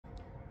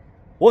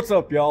What's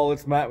up, y'all?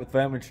 It's Matt with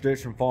Family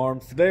Tradition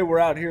Farms. Today we're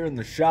out here in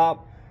the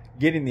shop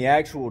getting the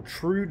actual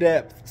true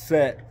depth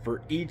set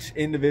for each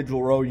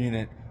individual row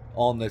unit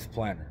on this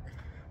planter.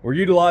 We're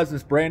utilizing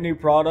this brand new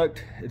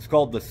product. It's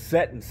called the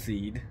Set and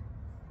Seed.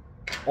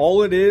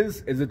 All it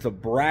is it's a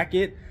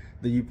bracket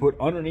that you put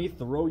underneath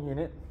the row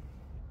unit.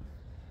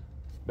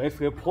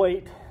 Basically a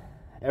plate.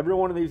 Every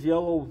one of these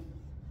yellow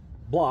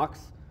blocks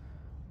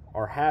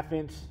are ½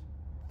 inch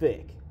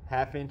thick.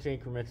 ½ inch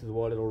increments is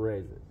what it'll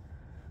raise it.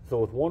 So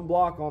with one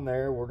block on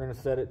there, we're going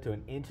to set it to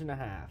 1.5 inches.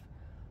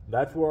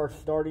 That's where our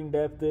starting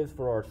depth is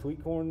for our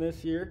sweet corn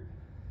this year.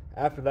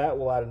 After that,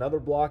 we'll add another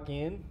block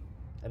in,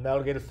 and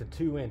that'll get us to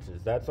 2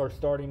 inches. That's our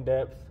starting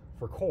depth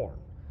for corn.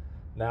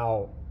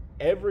 Now,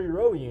 every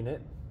row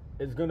unit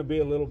is going to be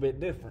a little bit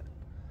different.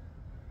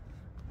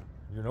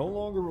 You're no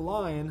longer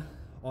relying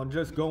on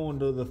just going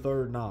to the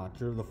 3rd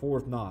notch or the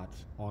 4th notch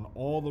on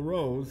all the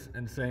rows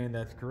and saying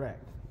that's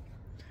correct.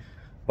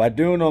 By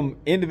doing them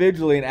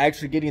individually and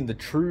actually getting the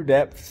true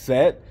depth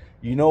set,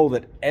 you know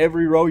that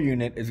every row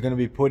unit is going to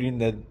be putting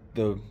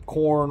the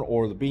corn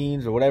or the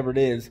beans or whatever it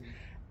is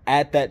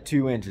at that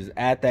 2 inches,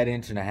 at that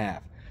 1.5 inches.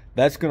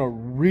 That's going to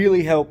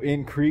really help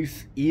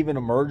increase even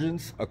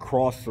emergence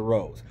across the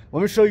rows.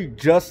 Let me show you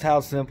just how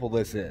simple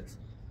this is.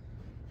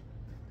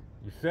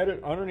 You set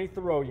it underneath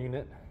the row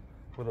unit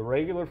with a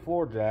regular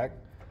floor jack.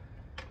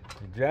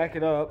 You jack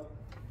it up.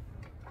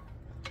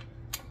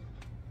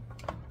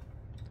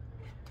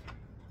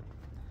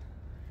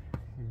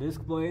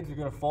 Disc blades are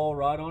going to fall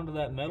right onto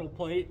that metal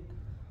plate.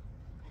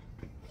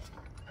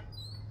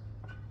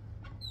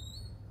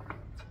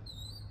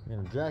 You're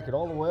going to jack it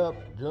all the way up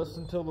just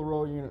until the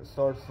row unit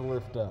starts to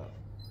lift up.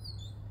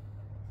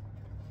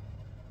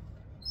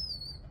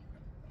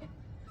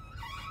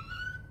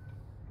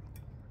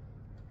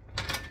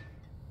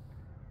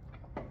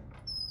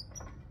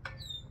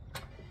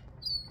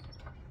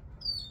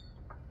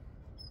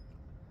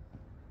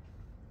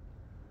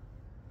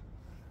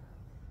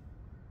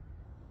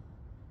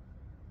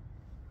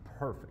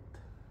 Perfect.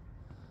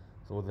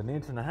 So with 1.5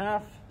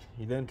 inches,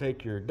 you then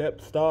take your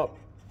depth stop,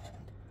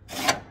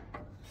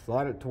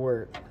 slide it to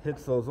where it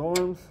hits those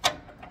arms,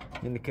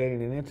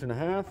 indicating 1.5 inches,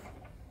 and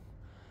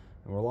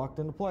we're locked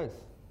into place.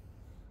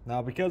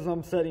 Now, because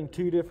I'm setting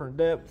 2 different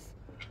depths,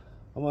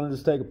 I'm going to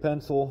just take a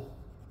pencil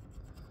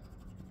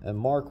and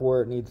mark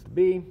where it needs to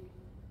be.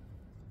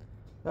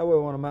 That way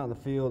when I'm out in the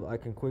field, I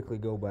can quickly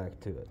go back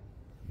to it.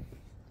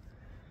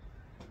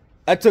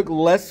 That took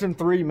less than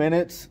 3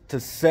 minutes to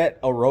set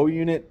a row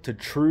unit to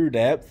true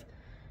depth.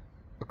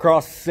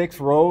 Across 6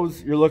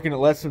 rows, you're looking at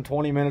less than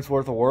 20 minutes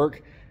worth of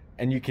work,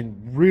 and you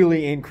can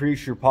really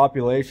increase your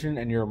population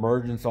and your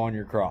emergence on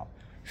your crop.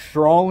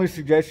 Strongly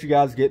suggest you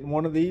guys getting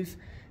one of these.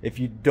 If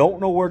you don't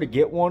know where to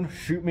get one,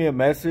 shoot me a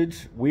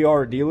message. We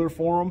are a dealer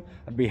for them.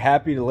 I'd be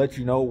happy to let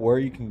you know where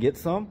you can get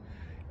some.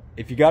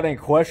 If you got any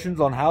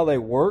questions on how they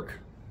work,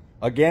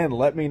 again,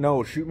 let me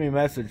know. Shoot me a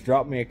message,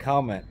 drop me a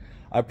comment.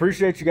 I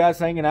appreciate you guys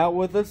hanging out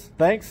with us.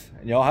 Thanks,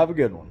 and y'all have a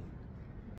good one.